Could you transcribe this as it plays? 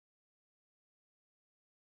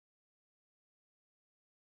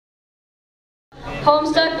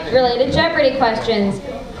Homestuck related Jeopardy questions.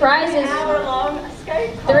 Prizes.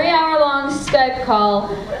 3-hour-long Skype call.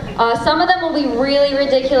 Some of them will be really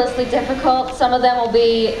ridiculously difficult. Some of them will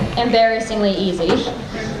be embarrassingly easy.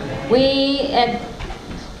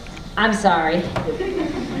 I'm sorry.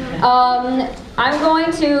 I'm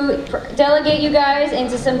going to delegate you guys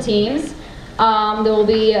into some teams. There will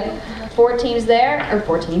be 4 teams there, or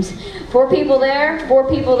 4 teams. 4 people there, 4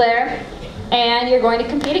 people there, and you're going to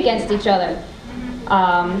compete against each other.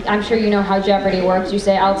 I'm sure you know how Jeopardy works. You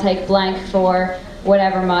say, I'll take blank for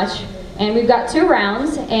whatever much. And we've got 2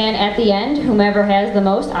 rounds, and at the end, whomever has the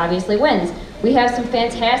most obviously wins. We have some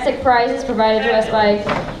fantastic prizes provided to us by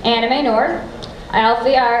Anime North.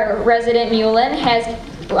 Alfie, our resident Mulin,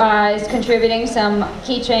 is contributing some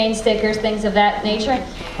keychains, stickers, things of that nature.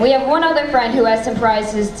 We have one other friend who has some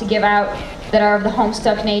prizes to give out that are of the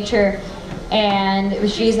Homestuck nature, and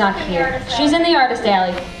she's not here. She's in the Artist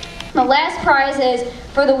Alley. The last prize is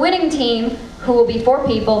for the winning team, who will be 4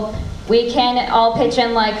 people. We can all pitch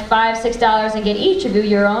in like $5, $6 and get each of you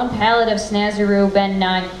your own palette of Snazaroo, Ben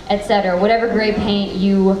 9, etc. Whatever gray paint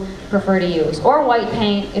you prefer to use. Or white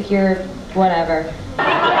paint if you're whatever.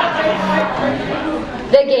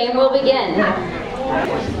 The game will begin.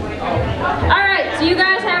 Alright, so you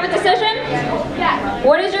guys have a decision? Yeah.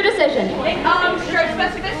 What is your decision? Stripe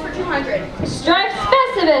Specialist for 200. Stripe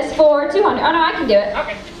Specialist for 200. Oh no, I can do it.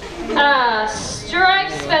 Okay.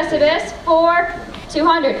 Stripe Specialist for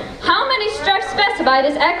 200. How many stripes specified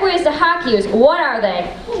is Equius the Hawk use? What are they?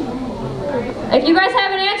 If you guys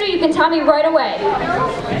have an answer, you can tell me right away.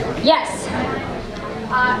 Yes.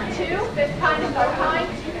 2, this kind and that kind.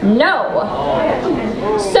 No.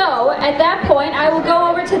 So, at that point, I will go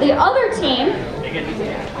over to the other team,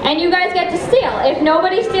 and you guys get to steal. If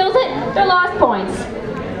nobody steals it, they're lost points.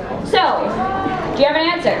 So, do you have an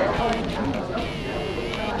answer?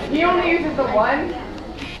 He only uses the 1.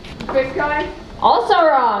 This kind. Also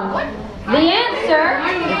wrong. What? The answer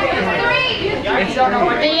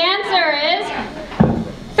is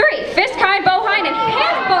 3. Fist kind, bow kind, and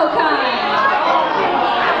half bow kind.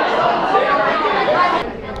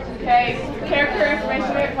 Okay, character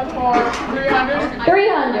information for 300.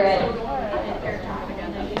 300.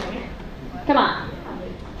 Come on.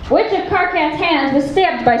 Which of Karkat's hands was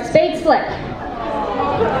stabbed by Spade Slick?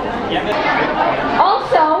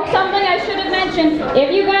 Also, something I should have mentioned,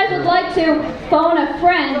 if you guys would like to phone a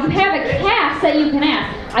friend, you have a cast that you can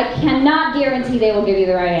ask. I cannot guarantee they will give you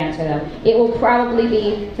the right answer though. It will probably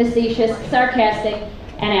be facetious, sarcastic,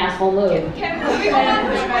 and asshole move. Can we go on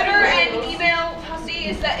Twitter and email Hussey?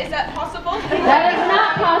 Is that possible? That is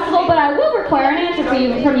not possible, but I will require an answer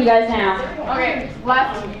from you guys now. Okay,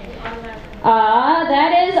 left.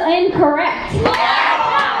 That is incorrect.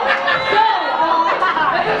 So,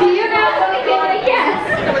 do you guys want to give it a guess?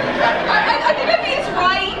 I think it means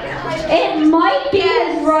right. It might be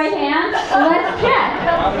his right hand. Let's check.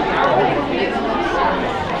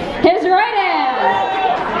 His right hand.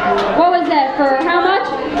 What was that for? How much?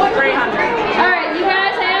 300. All right, you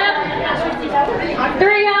guys have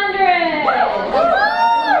 300.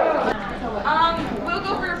 We'll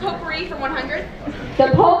go for potpourri for 100. The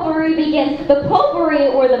potpourri begins. The potpourri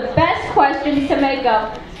were the best questions to make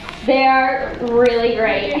up. They are really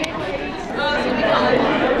great.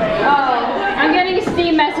 Oh, I'm getting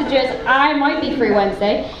Steam messages. I might be free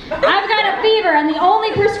Wednesday. I've got a fever, and the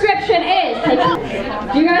only prescription is.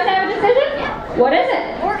 Do you guys have a decision? What is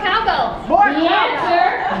it? More cowbell. The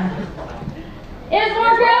answer is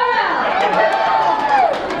more cowbell.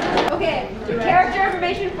 Okay, character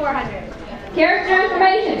information 400. Character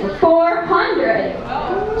information for 400.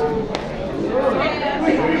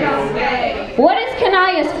 What is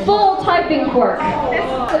Kanaya's full typing quirk?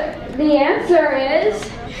 The answer is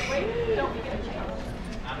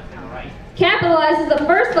capitalizes the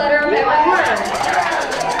first letter of every word.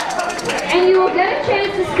 And you will get a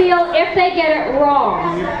chance to steal if they get it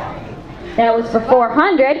wrong. That was for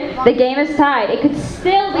 400. The game is tied. It could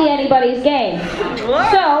still be anybody's game.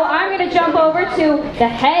 So I'm going to jump over to the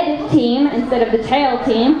head team instead of the tail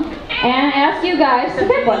team and ask you guys to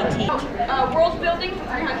pick one. World building for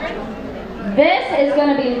 300. This is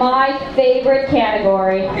going to be my favorite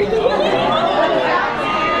category. I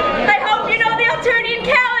hope you know the Alternian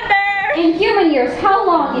calendar! In human years, how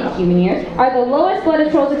long in human years are the lowest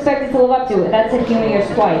blooded trolls expected to live up to? That's in human years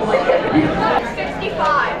twice.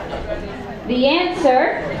 65. The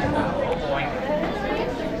answer,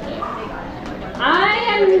 I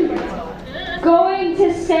am going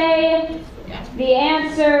to say the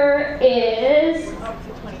answer is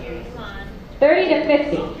 30 to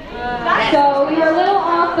 50. So you're a little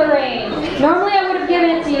off the range. Normally I would have given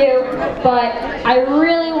it to to you, but I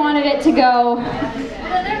really wanted it to go.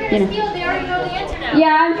 They're gonna steal, they already know the answer now.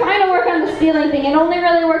 Yeah, I'm trying to work on the stealing thing. It only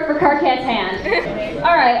really worked for Carcat's hand.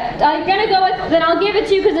 Alright, I'm gonna go with, then I'll give it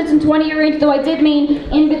to you because it's in 20-year range, though I did mean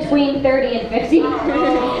in between 30 and 50.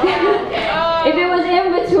 If it was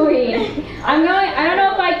in between. I don't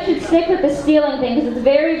know if I should stick with the stealing thing because it's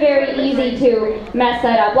very, very easy to mess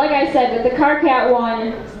that up. Like I said, with the Carcat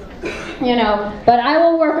one, you know, but I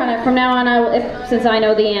will work on it from now on. Since I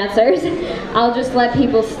know the answers, I'll just let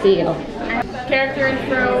people steal. Character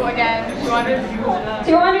intro again, 200.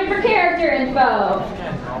 200 for character info.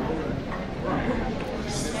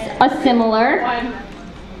 A similar.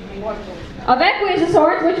 Of Equities of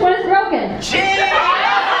Swords, which one is broken?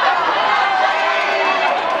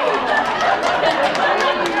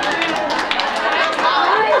 I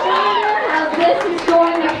wonder how this is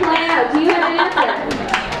going to play out. Do you have an answer?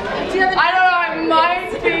 I don't know, it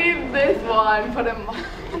might be this one, but it might.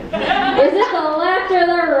 Is it the left or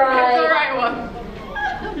the right? It's the right one.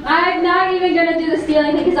 I'm not even going to do the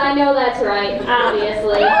stealing thing because I know that's right,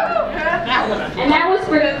 obviously. And that was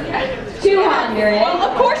for 200. Well,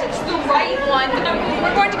 of course it's the right one.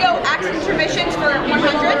 We're going to go axe intermissions for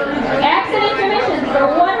 100. Axe and intermissions for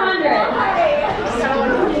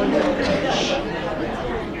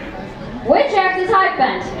 100. Which axe is high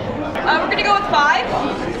bent? We're going to go with 5.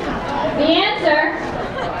 The answer,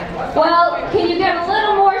 well, can you get a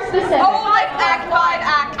little more specific? Oh, like act 5,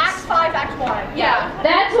 act 5, act 1. Yeah.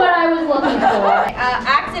 That's what I was looking for.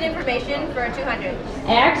 Acts and information for 200.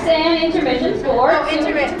 Axe and intermissions for... Oh,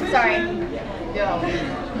 intermission, sorry.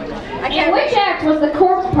 And which act was the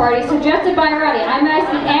corpse party suggested by Roddy? I'm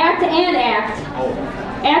asking act and act.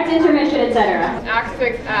 Act, intermission, etc. Act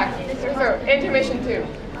 6, act. So, intermission 2.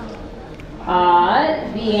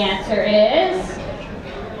 The answer is...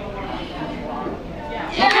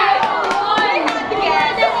 We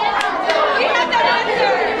had that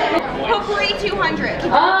answer. Potpourri 200.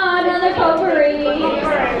 Another potpourri.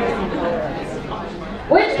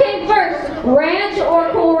 Which came first, ranch or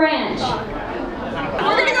Cool Ranch?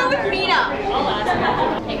 We're gonna go with Mina.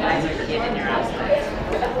 Hey guys, you're in your house.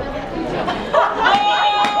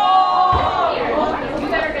 You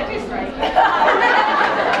better get this right.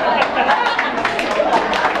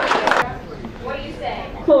 What do you say?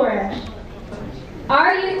 Cool Ranch.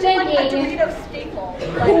 Are you thinking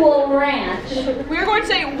Cool Ranch? We're going to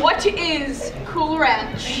say, what is Cool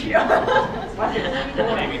Ranch?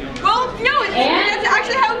 Well, no, that's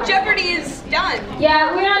actually how Jeopardy is done.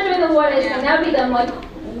 Yeah, we're not doing the what is thing. That would be them like,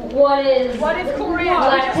 what is Cool Ranch?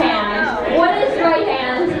 left hand? What is right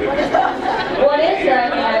hand? What is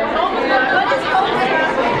right hand?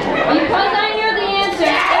 Because I knew the answer,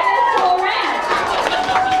 it is Cool Ranch.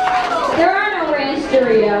 There are no ranch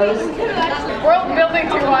Doritos. World Building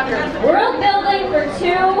 200. World Building for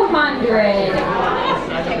 200.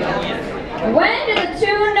 When do the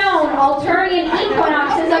two known Alternian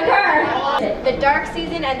equinoxes occur? The dark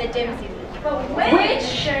season and the dim season.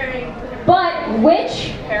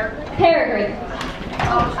 Which Peregrine?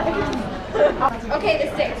 Okay, the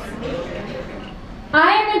 6th.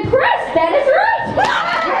 I am impressed. That is right.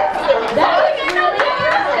 That was really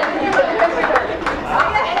impressive.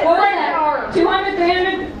 What was that? 200,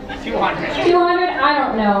 300? 200, I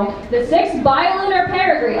don't know. The 6th bilunar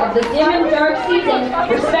Peregrine of the dim and dark season,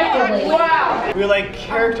 respectively. Wow. We like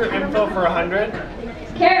character info for 100.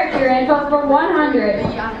 Character info for 100.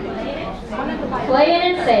 Play it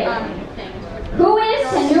and save. Who is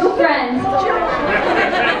the new friend?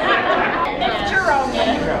 It's Jerome.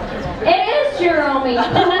 It is Jerome. Who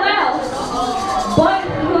else? But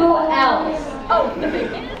who else? Oh, the big.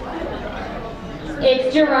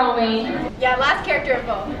 It's Jerome. Yeah, last character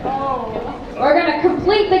info. We're gonna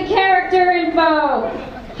complete the character info.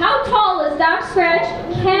 How tall is Doc Scratch?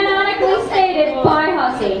 Canonically stated by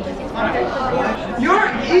Hussey. You're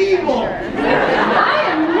evil! I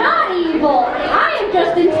am not evil. I am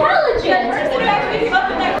just intelligent.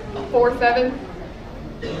 4-7.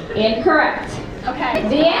 Incorrect. Okay.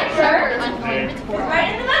 The answer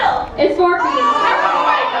Right in the middle. is 4 feet.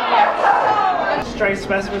 Strike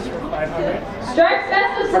specimens for 500. Strike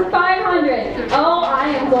specimens for 500. Oh, I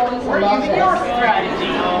am going to love this.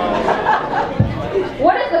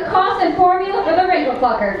 What is the cost and formula for the wrinkle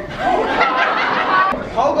plucker?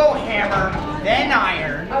 Pogo hammer, then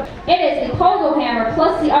iron. It is the pogo hammer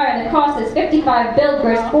plus the iron. The cost is 55 build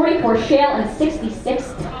grist, 44 shale, and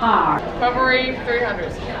 66 tar. Potpourri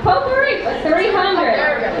 300. Potpourri for 300. I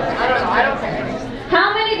don't think.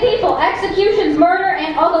 How many people, executions, murder,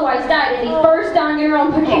 and otherwise died in the first on your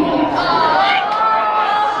own game? 13.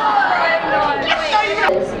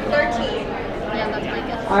 Yeah, that's my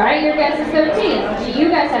guess. All right, your guess is 13. Do you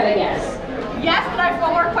guys have a guess? Yes, but I have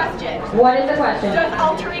one more question. What is the question? Does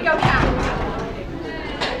alter ego count?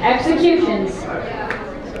 Executions.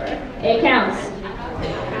 It counts.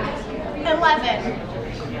 11.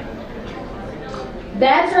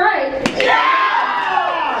 That's right.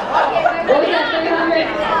 What was that, 300?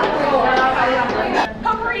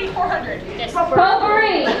 Potpourri, 400.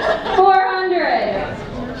 Potpourri, 400.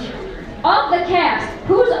 Of the cast,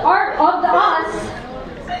 whose artwork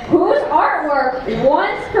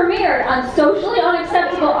once premiered on socially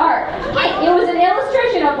unacceptable art. It was an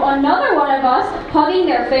illustration of another one of us hugging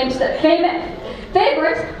their favorite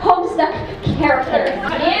Homestuck character.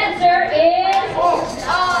 The answer is...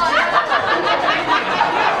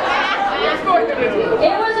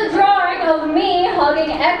 It was a drawing of me hugging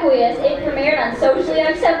Equius. It premiered on socially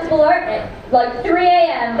unacceptable art at like 3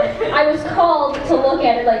 a.m. I was called to look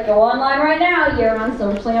at it, like, go online right now, you're on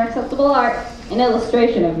socially unacceptable art. An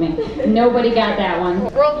illustration of me. Nobody got that one.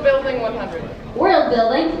 World building, 100. World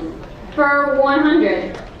building for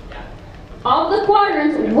 100. Of the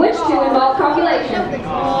quadrants, which two involve calculation? Oh,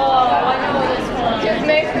 I know this one. Just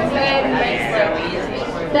makes the same, makes it so easy.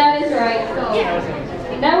 That is right.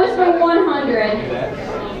 That was for 100.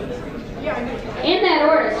 In that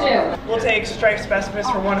order, too. We'll take striped specimens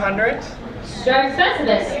for 100. Striped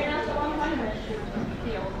specimens.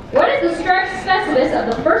 What is the striped specimens of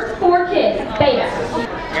the first 4 kids? Beta. We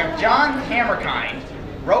have John's Hammerkind,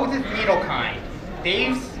 Rose's Needlekind,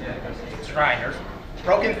 Dave's Shriners,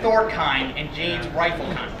 Broken Swordkind, and Jane's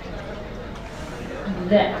Riflekind.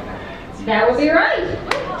 That would be right.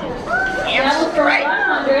 That was for Right.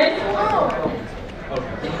 100.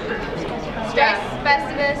 Striped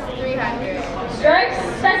specimens, 300. Striped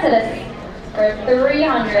specimens for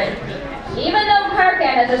 300. Even though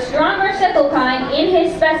Karkat has a stronger sickle kind in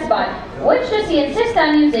his specified, which does he insist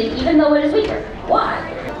on using even though it is weaker? Why?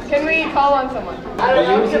 Can we call on someone? He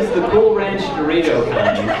uses the Cool Ranch Dorito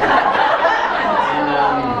kind. And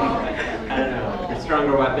I don't know. The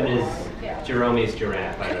stronger weapon is Jerome's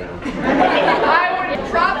giraffe. I don't know. I would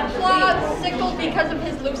drop claw sickle because of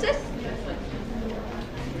his lucis.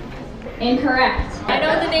 Incorrect. I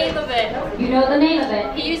know the name of it. You know the name of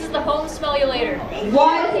it. He uses the home smellulator.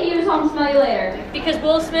 Why does he use home smellulator? Because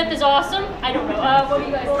Will Smith is awesome? I don't know. What do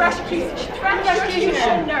you guys think?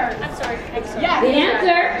 Executioner. I'm sorry. The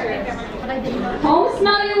answer, home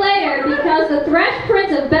smellulator, because the Thresh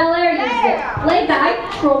Prince of Bel Air used it, played by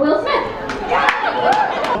Will Smith.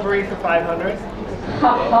 Potpourri for 500.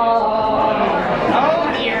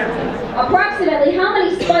 Oh dear. Approximately how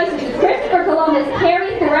many spices did Christopher Columbus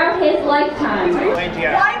carry throughout his lifetime? Why the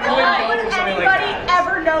hell would anybody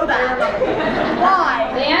ever know that?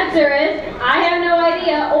 Why? The answer is, I have no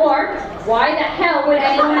idea, or why the hell would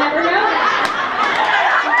anyone ever know that?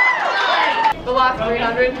 The last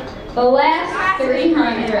 300. The last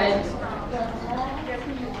 300.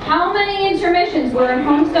 How many intermissions were in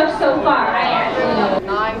Homestuck so far? I actually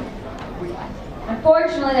know. 9.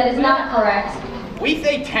 Unfortunately, that is not correct. We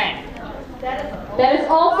say 10. That is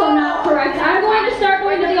also not correct. I'm going to start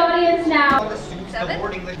going to the audience now. 7?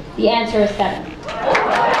 The answer is 7.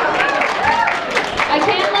 I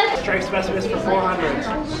can't let Striped specimens for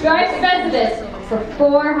 400. striped specimens for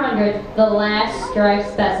 400. The last striped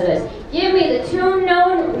specimens. Give me the 2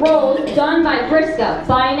 known roles done by Briscoe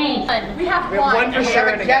by name. We have We have one one. for And we sure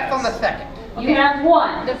have and a a guess on guess. the second. You have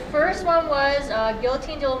 1. The first one was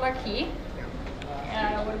Guillotine de la Marquis.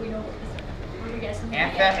 What do we know about this? What do we guess?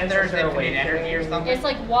 Ancestors, Infinite Energy or something. It's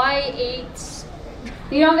like Y8.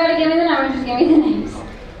 You don't gotta give me the numbers, just give me the names.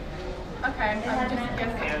 Okay, I'm just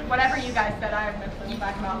guessing. Whatever you guys said, I have no clue.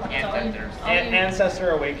 Back them up. Ancestors. Ancestor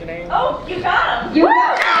Awakening. Oh, you got him. You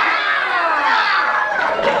got it!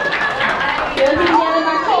 Guilty together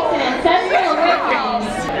by Keats and Ancestral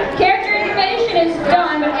Awakenings. Character information is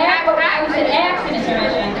done, but act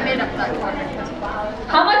intermission.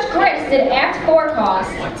 How much grist did Act 4 cost?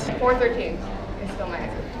 413 is still my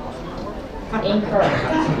answer. Incorrect.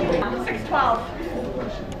 612.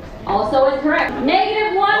 Also incorrect.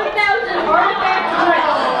 Negative 1,000 artifacts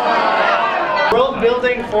grist. World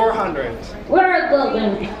building 400. World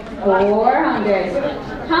building 400.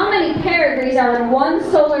 How many pedigrees are in one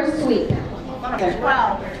solar sweep?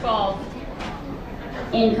 12.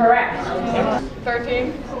 Incorrect.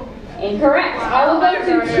 13. Incorrect. I will go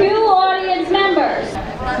to 2 audience members.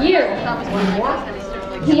 You.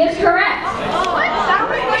 He is correct.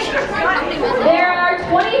 There are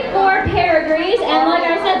 24 pedigrees, and like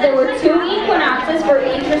I said, there were 2 equinoxes for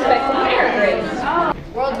each respective peregrine.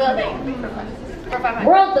 World building. For 500.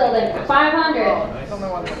 World building, 500.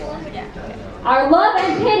 Are love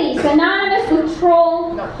and pity synonymous with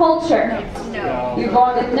troll culture? No. You're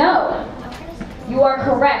going with no. You are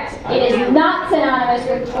correct. It is not synonymous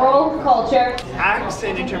with troll culture. Acts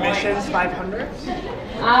and intermissions, 500.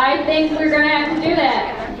 I think we're going to have to do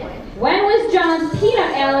that. When was John's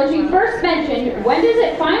peanut allergy first mentioned? When does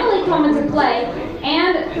it finally come into play?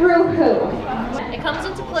 And through who? It comes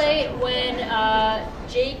into play when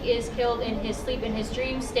Jake is killed in his sleep, in his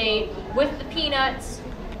dream state, with the peanuts.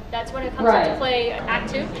 That's when it comes into play. Act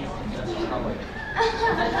 2.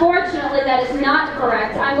 Unfortunately, that is not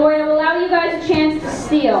correct. I'm going to allow you guys a chance to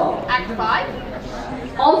steal. Act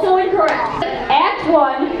 5? Also incorrect. Act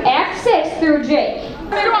 1, Act 6 through Jake.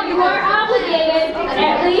 You are obligated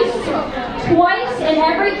at least twice in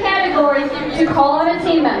every category to call on a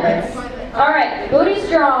team member. Alright, Booty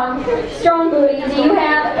Strong, Strong Booty, do you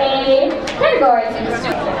have a category?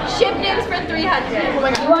 Ship names for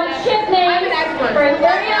 300. You want ship names for 300. I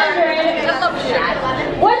love ship.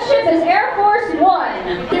 What ship is Air Force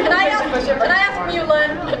One? Can I ask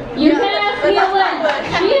Mulin? You can ask Mulin.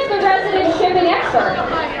 She is the resident shipping expert.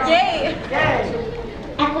 Yay!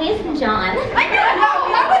 Aquarius and John. I know!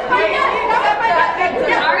 That was my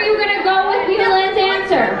guess! Are you going to go with Mulin's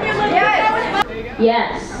answer? Yes!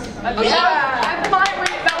 Yes. That was my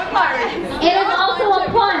read. That was my read. It is also a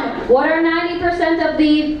pun. What are 90% of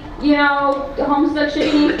the, Homestuck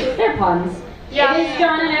shipping names? They're puns. Yeah. It is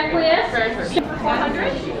John and Aquarius.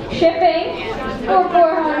 400? Shipping for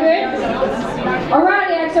 400.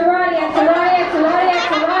 Aradiax is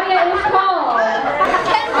called.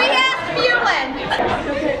 Can we ask Mulin?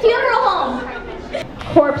 Funeral home.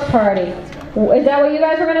 Corpse party. Is that what you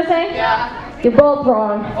guys were going to say? Yeah. You're both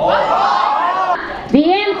wrong. The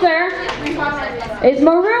answer is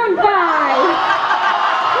Maroon 5.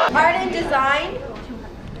 Art and design?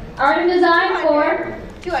 Art and design for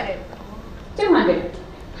 200. 200.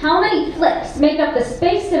 How many flicks make up the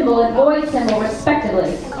space symbol and void symbol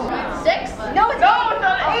respectively? 6? No, it's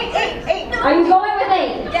 8. Are you going with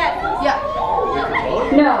 8? Yes. Yeah.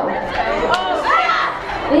 No.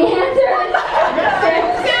 The answer is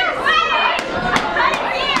 6.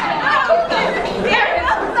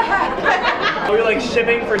 Are we like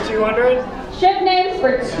shipping for 200? Ship names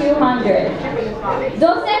for 200.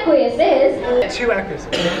 Dos Aquarius is? 2 actors.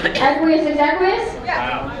 Aquarius is Aquarius?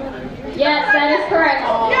 Wow. Yes, that is correct.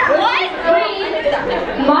 Three,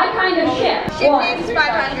 my kind of ship. Ship One. names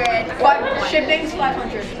 500. What? Ship names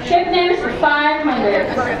 500. Ship names for 500.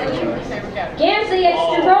 Gamsey,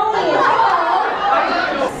 it's Jerome.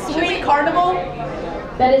 Sweet Carnival?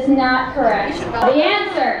 That is not correct. The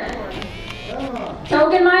answer,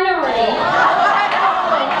 token minority.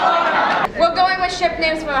 We're going with ship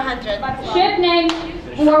names for 100. Ship names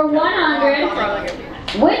for 100.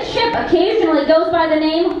 Which ship occasionally goes by the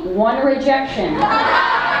name One Rejection?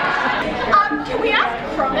 Can we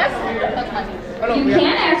ask Cronus? You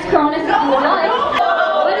can ask Cronus if you would like.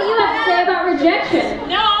 What do you have to say about rejection?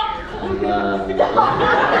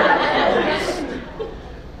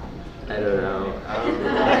 I don't know.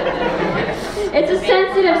 It's a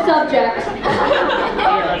sensitive subject.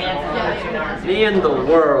 Me and the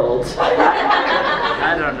world.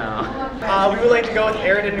 I don't know. We would like to go with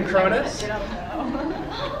Aridin and Cronus.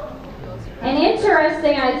 An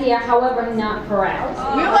interesting idea, however, not correct.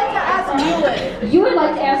 We would like to ask Mulin. You would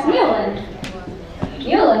like to ask Mulin.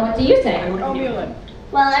 Mulin, what do you say? Oh, Mulin.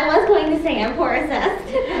 Well, I was going to say Amphorasus.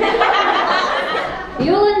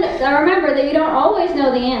 Mulin, remember that you don't always know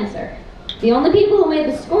the answer. The only people who made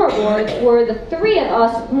the scoreboard were the 3 of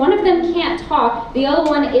us. One of them can't talk. The other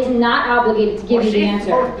one is not obligated to give you the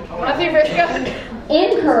answer.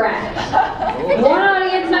 Incorrect. One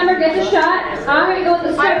audience member gets a shot. I'm going to go with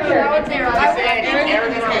the scripture.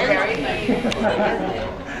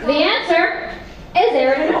 The answer is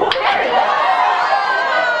Aaron and Perry.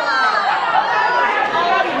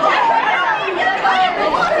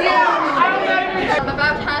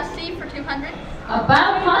 About Hussey for 200.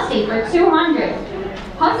 About Hussey for 200.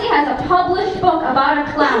 Hussey has a published book about a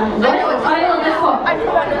clown. What is the title of this book?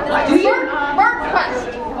 Do you? Bird Quest.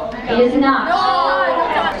 It is not. No.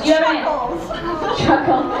 Do you have it?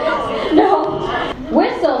 Chuckle. No.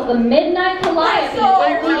 Whistles, the Midnight Calliope is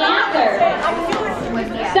the answer.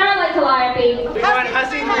 Starlight Calliope. We want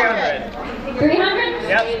Hussey 300. 300?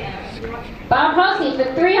 Yep. Bob Hussey for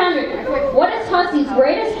 300. What is Hussey's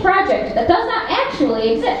greatest project that does not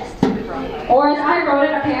actually exist? Or as I wrote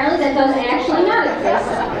it, apparently that does actually not exist.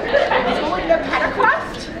 The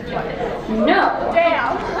Pentecost? No.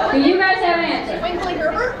 Damn. Do you guys have an answer? Winkley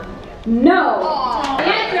Herbert? No. The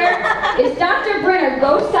answer is Dr. Brenner,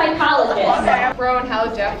 ghost psychologist. Bro and how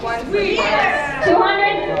Jeff won. 200?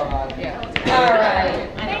 Yeah. All right.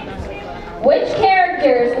 Which character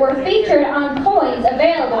characters were featured on coins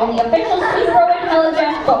available in the official Sweet Bro and Hella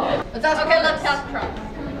Jeff book? Let's ask Trump.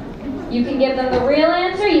 You can give them the real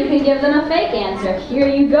answer, you can give them a fake answer. Here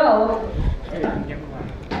you go.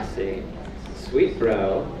 Let's see. Sweet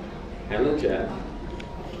Bro, Hella Jeff,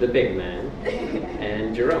 the Big Man,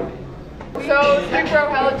 and Jerome. So, Sweet Bro,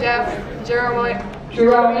 Hella Jeff, Jerome, And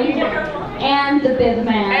the Big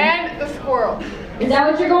Man. and the squirrel. Is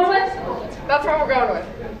that what you're going with? That's what we're going with.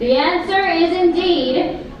 The answer is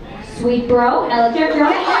indeed Sweet Bro, Hella Jeff,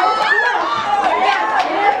 Jerome.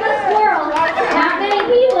 It is the squirrel. Not many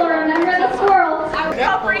people remember the squirrel.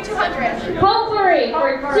 Potpourri 200. Potpourri for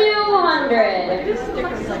 200.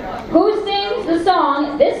 Who sings the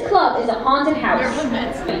song, This Club is a Haunted House?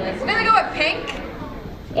 I'm gonna go with Pink.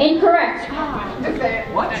 Incorrect.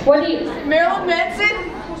 What do you? Marilyn Manson.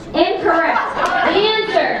 Incorrect. The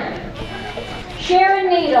answer, Sharon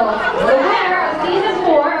Needle, the winner of season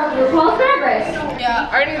 4 of RuPaul's Drag Race. Yeah.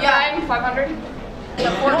 Already design 500.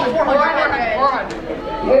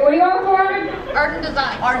 400. Wait, what do you want with 400? Art and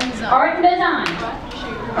design. Art and design.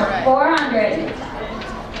 400.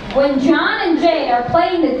 When John and Jade are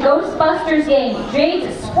playing the Ghostbusters game,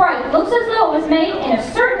 Jade's sprite looks as though it was made in a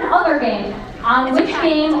certain other game. On which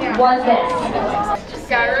game was this?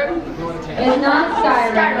 Skyrim. It's not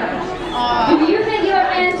Skyrim. Do you think you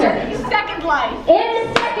have an answer? Second Life. It is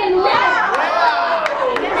Second Life.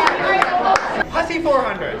 Hussy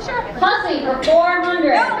 400. Hussy for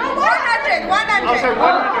 400. 100. Oh, sorry, 100,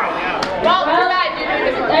 yeah. Well, too bad you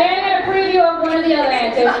did this one. I got a preview of one of the other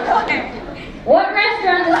answers. What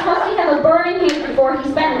restaurant does Hussy have a burning hand before he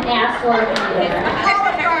spent an ass for it?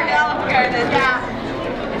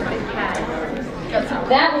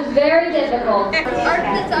 That was very difficult. Art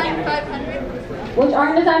and design 500. Which art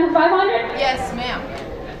and design for 500? Yes, ma'am.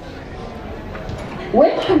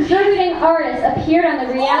 Which contributing artist appeared on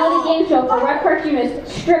the reality game show for web cartoonist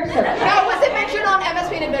Strip Search? Now, was it mentioned on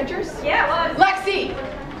MSP Adventures? Yeah, it was. Lexi.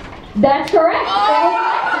 That's correct.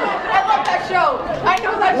 I love that show. I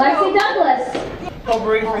know that Lexi show. Douglas.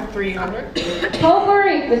 Potpourri for 300.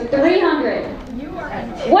 Potpourri for 300.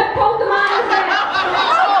 What Pokemon is that?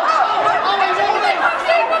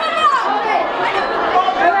 Okay.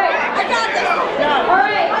 All right. I got this. All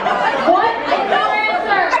right. What is your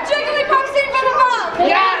answer? A Jigglypuff Steve Venomous.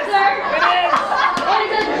 The answer is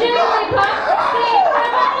a Jigglypuff Steve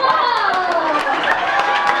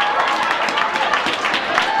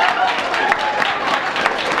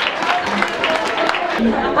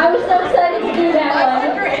I was so excited to do that one.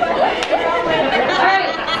 All right.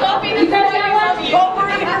 You guys got one?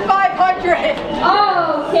 Potpourri for 500.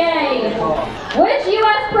 Okay. Which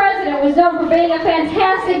U.S. president was known for being a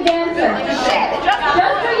fantastic dancer?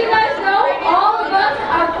 Just so you guys know, all of us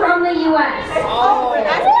are from the U.S. Oh, we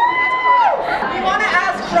want to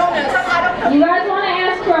ask Cronus. You guys want to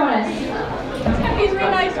ask Cronus? He's really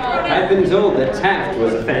nice, Cronus. I've been told that Taft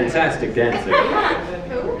was a fantastic dancer.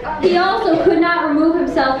 He also could not remove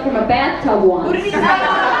himself from a bathtub once. Who did he say?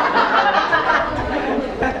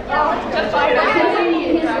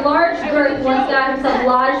 His large girth once got himself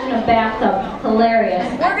lodged in a bathtub. Hilarious.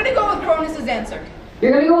 We're going to go with Cronus's answer.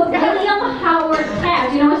 You're going to go with William Howard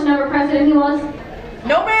Taft. Do you know which number president he was?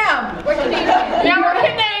 No, ma'am. We're Canadian. Now we're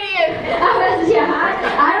Canadian. I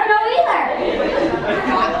don't know either.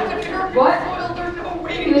 What?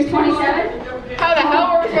 He was 27? How the hell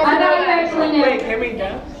were we supposed I to know know you that? actually knew. Wait, can we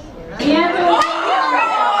guess? The answer was...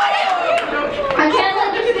 I can't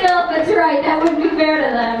let you steal if it's right. That wouldn't be fair to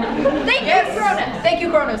them. Thank you, Cronus. Thank you,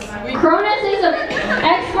 Cronus. Cronus is an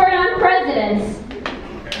expert on presidents.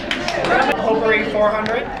 Potpourri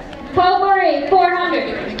 400. Potpourri,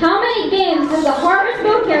 400. How many games does the Harvest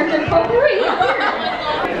Moon character Potpourri appear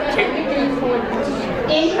in?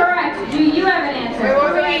 Incorrect. Do you have an answer? Wait, what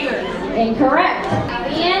was the answer? Incorrect.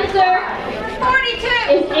 The answer 42.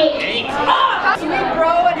 is 8. Sweet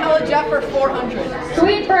Bro and Hella Jeff for 400.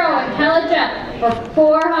 Sweet Bro and Hella Jeff for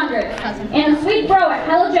 400. In the Sweet Bro and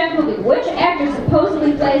Hella Jeff movie, which actor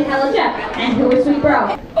supposedly plays Hella Jeff? And who is Sweet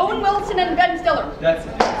Bro? Owen Wilson and Ben Stiller. That's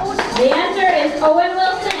it. The answer is Owen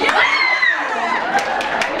Wilson.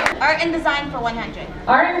 Art and design for 100.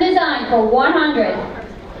 Art and design for 100.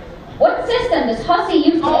 What system does Hussy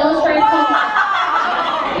use to illustrate Pokemon?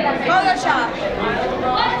 Photoshop.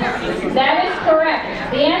 That is correct.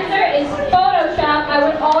 The answer is Photoshop. I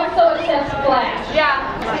would also accept Flash.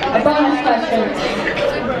 Yeah. A bonus question.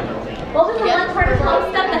 What was the one part of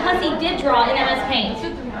Homestuck that Hussy did draw in MS Paint?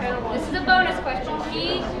 This is a bonus question.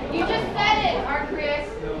 You just said it, Art Chris.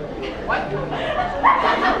 What?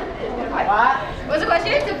 What's the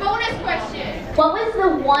question? It's a bonus question. What was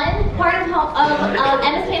the one part of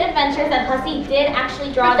Emma's Paint Adventures that Hussy did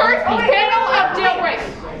actually draw down his paint? Panel of jailbreak.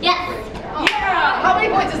 Yes. Yeah. How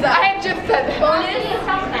many points is that? I had just said that. Bonus.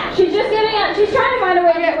 She's just giving out, she's trying to find a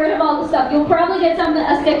way to get rid of all the stuff. You'll probably get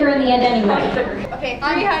a sticker in the end anyway. Okay,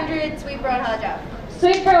 300 Sweet Bro and Hella Jeff.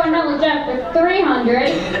 Sweet Bro and Hella Jeff for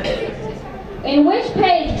 300. In which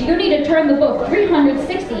page do you need to turn the book?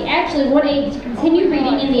 360. Actually, what age to continue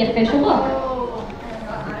reading in the official book?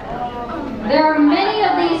 There are many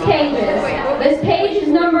of these pages. This page is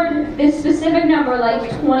numbered, this specific number, like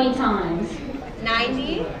 20 times.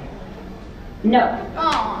 90. No.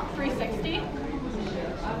 Oh, 360.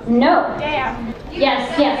 No. Damn.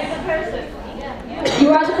 Yes, yes. You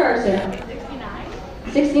are the person.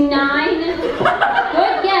 69.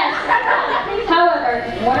 Good guess. However,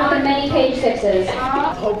 one of the many page sixes.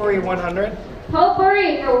 Potpourri 100.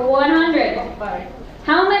 Potpourri for 100.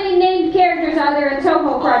 How many named characters are there in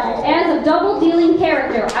Toho Project? As a double-dealing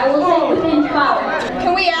character, I will say within 5.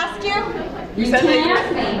 Can we ask you? You can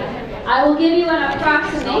ask me. I will give you an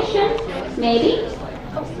approximation, maybe.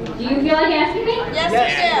 Do you feel like asking me? Yes,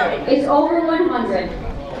 we do. It's over 100.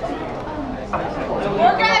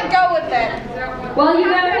 We're gonna go with it. Well, you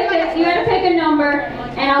gotta pick a number,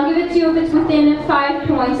 and I'll give it to you if it's within 5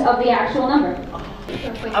 points of the actual number.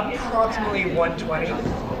 Approximately 120.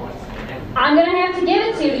 I'm gonna have to give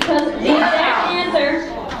it to you because the exact answer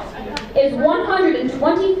is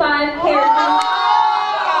 125 characters.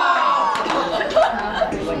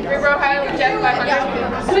 Sweet Bro, Hella Jeff,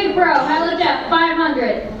 500. Sweet Bro, Hella Jeff,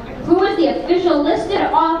 500. Who is the official listed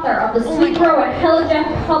author of the Sweet Bro and Hella Jeff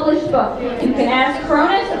published book? You can ask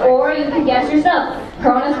Cronus or you can guess yourself.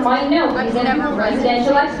 Cronus might know. He's a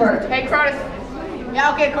residential expert. Hey, Cronus.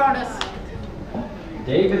 Yeah, okay, Cronus.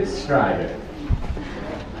 David Strider.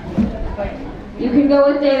 You can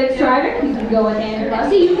go with David Strider, you can go with Andrew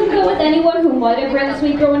Hussey, you can go with anyone who might have read the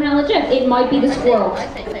Sweet Bro and Hella Jeff. It might be the squirrels.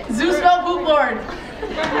 Zeusville Bootboard.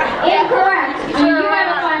 Incorrect. Do you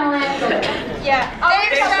have a final answer? Yeah.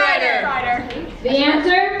 Dave Strider. The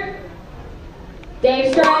answer?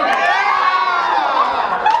 Dave Strider.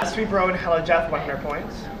 Sweet Bro and Hella Jeff, 100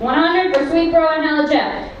 points. 100 for Sweet Bro and Hella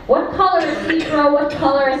Jeff. What color is Sweet Bro? What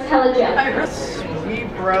color is Hella Jeff? Sweet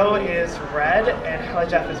Bro is red and Hella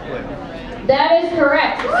Jeff is blue. That is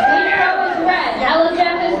correct. Sweet Bro is red. Hella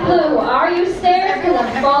Jeff is blue. Are you stairs? Because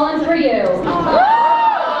I'm falling for you.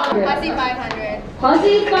 Hussy 500.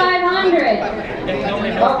 Hussey 500. Get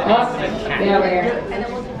over here.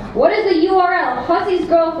 What is the URL of Hussey's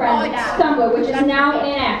girlfriend Tumblr, which is now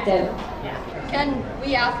inactive? Can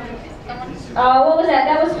we ask someone? What was that?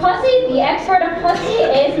 That was Hussey. The expert of Hussey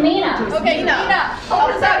is Mina. Okay, Nina. Help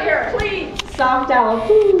us out here, please. Soft owl.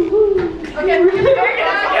 Okay, we're gonna figure it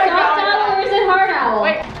out. Soft owl or is it hard owl?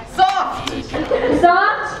 Wait, soft.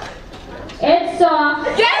 Soft? It's soft.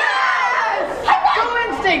 Yes! Go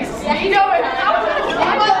instincts. You know it. It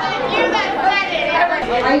wasn't you that said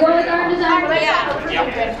it. Are you going with art design?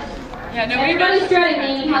 Yeah, Everybody's dreading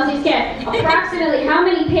naming Hussey's cat. Approximately how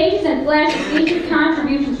many pages and flashes feature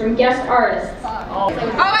contributions from guest artists?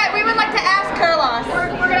 Alright, we would like to ask Carlos.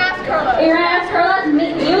 We're gonna ask Carlos. You're gonna ask Carla?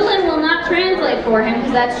 Newland will not translate for him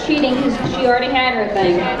because that's cheating because she already had her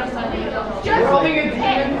thing. We're holding a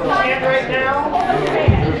demon chant right now.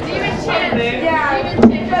 Demon chant. Yeah.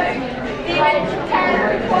 Demon chant. Demon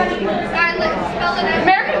chant. Sign language. Spell it out.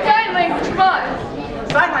 American Sign Language. Come on.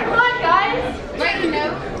 Sign language. Come on, guys. Write a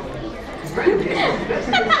note.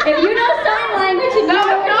 If you know sign language and you know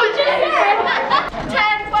what you just said.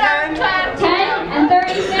 10 and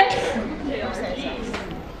 36.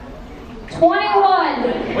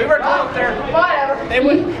 21. We were closer. Whatever. They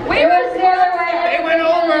went. It was the other way. They went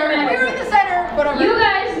over. We were in the center, but You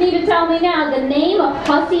guys need to tell me now the name of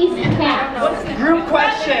Hussey's cat. Group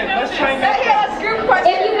question. Let's try and get yeah, let's group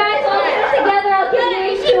question. If you guys all get it together, I'll give you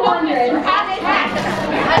each 200. And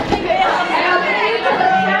I'll give you to the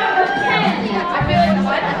count of 10.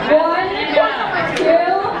 1, 2,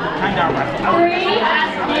 3,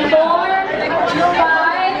 4,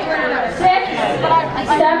 5, 6,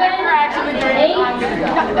 7, 8,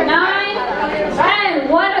 9,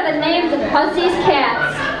 10. What are the names of Hussey's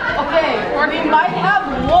cats? Okay, we might have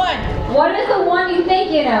one. What is the one you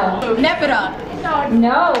think you know? Nepeta.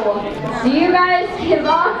 No. Do you guys give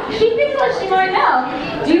up? She thinks that she might know.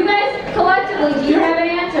 Do you guys collectively, do you have an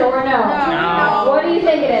answer or no? No. What do you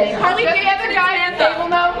think it is? Harley, do you have a guy at the table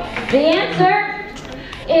know? The answer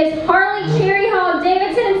is Harley, Cherry Hog,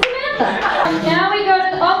 Davidson, and Samantha. Now we go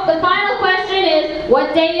to, the final question is,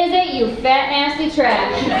 what day is it, you fat, nasty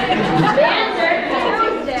trash? The answer